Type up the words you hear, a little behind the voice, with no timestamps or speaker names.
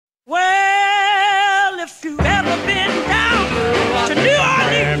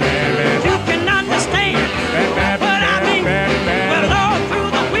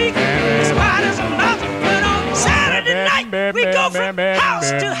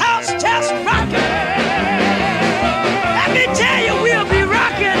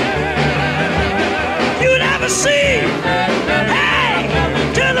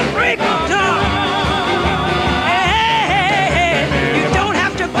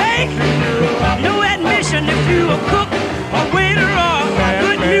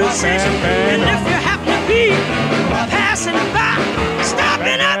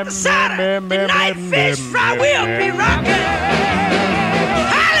The night fish fry will be rocking.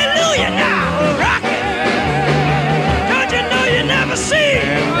 Hallelujah now, rocking. Don't you know you never see?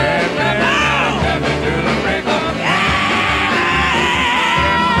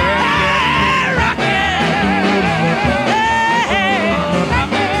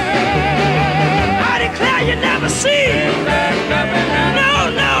 You never see. No,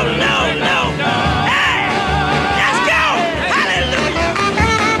 no, no, no. Hey, let's go. Hallelujah.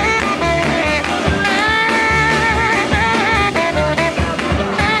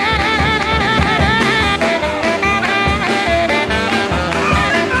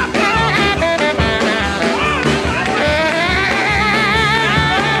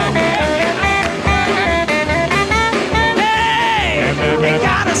 Hey, they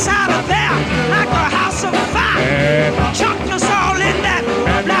got us out of there like